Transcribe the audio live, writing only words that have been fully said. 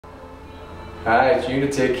Hi, it's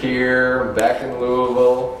Unitic here. I'm back in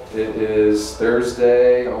Louisville. It is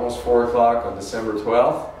Thursday, almost 4 o'clock on December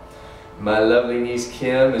 12th. My lovely niece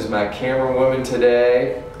Kim is my camera woman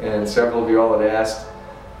today, and several of you all had asked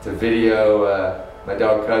to video my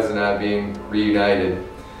dog Cuz and I being reunited.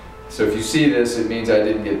 So if you see this, it means I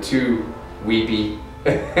didn't get too weepy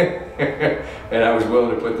and I was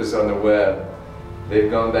willing to put this on the web.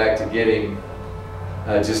 They've gone back to get him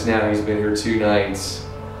just now. He's been here 2 nights,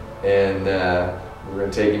 and we're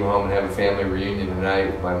going to take him home and have a family reunion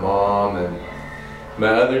tonight with my mom and my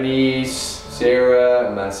other niece Sarah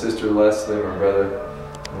and my sister Leslie, my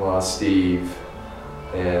brother-in-law Steve,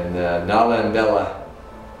 and Nala and Bella,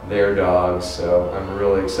 their dogs. So I'm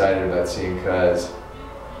really excited about seeing Cuz.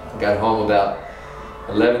 Got home about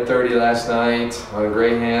 11:30 last night on a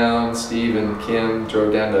Greyhound. Steve and Kim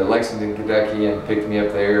drove down to Lexington, Kentucky and picked me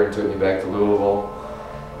up there and took me back to Louisville,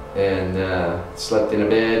 and slept in a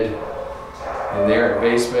bed in there in the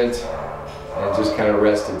basement and just kind of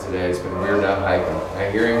rested today. It's been weird out hiking. I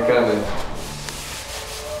hear him coming.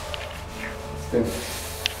 It's been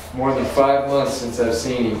more than 5 months since I've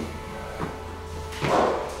seen him.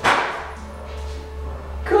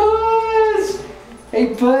 Cuz!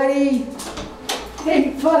 Hey buddy!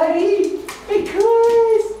 Hey buddy! Hey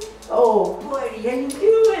Cuz! Oh buddy, how you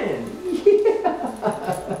doing? Yeah.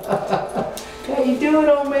 How you doing,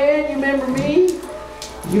 old man? You remember me?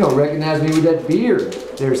 You don't recognize me with that beard.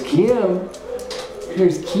 There's Kim.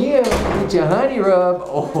 There's Kim. Get your honey rub.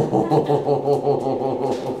 Oh,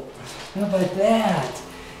 how about that?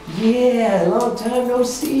 Yeah, long time no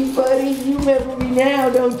see, buddy. You remember me now,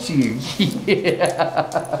 don't you?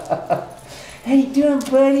 Yeah. How you doing,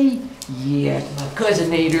 buddy? Yeah, my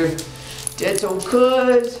cousinator. That's old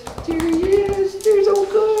Cuz. There he is. There's old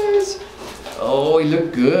Cuz. Oh, he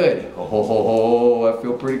looked good. Oh, I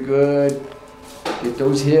feel pretty good. Get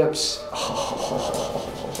those hips.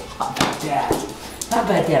 Oh, how about that? How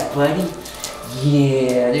about that, buddy?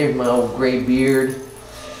 Yeah, there's my old gray beard.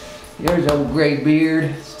 There's old gray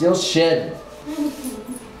beard. Still shedding.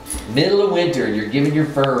 Middle of winter and you're giving your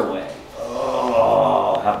fur away.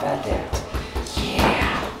 Oh, how about that?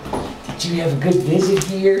 Yeah. Did you have a good visit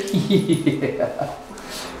here? Yeah.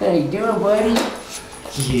 How you doing, buddy?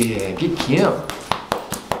 Yeah, get Kim.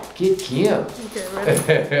 Get Kim. Okay,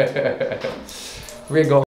 ready? We're gonna go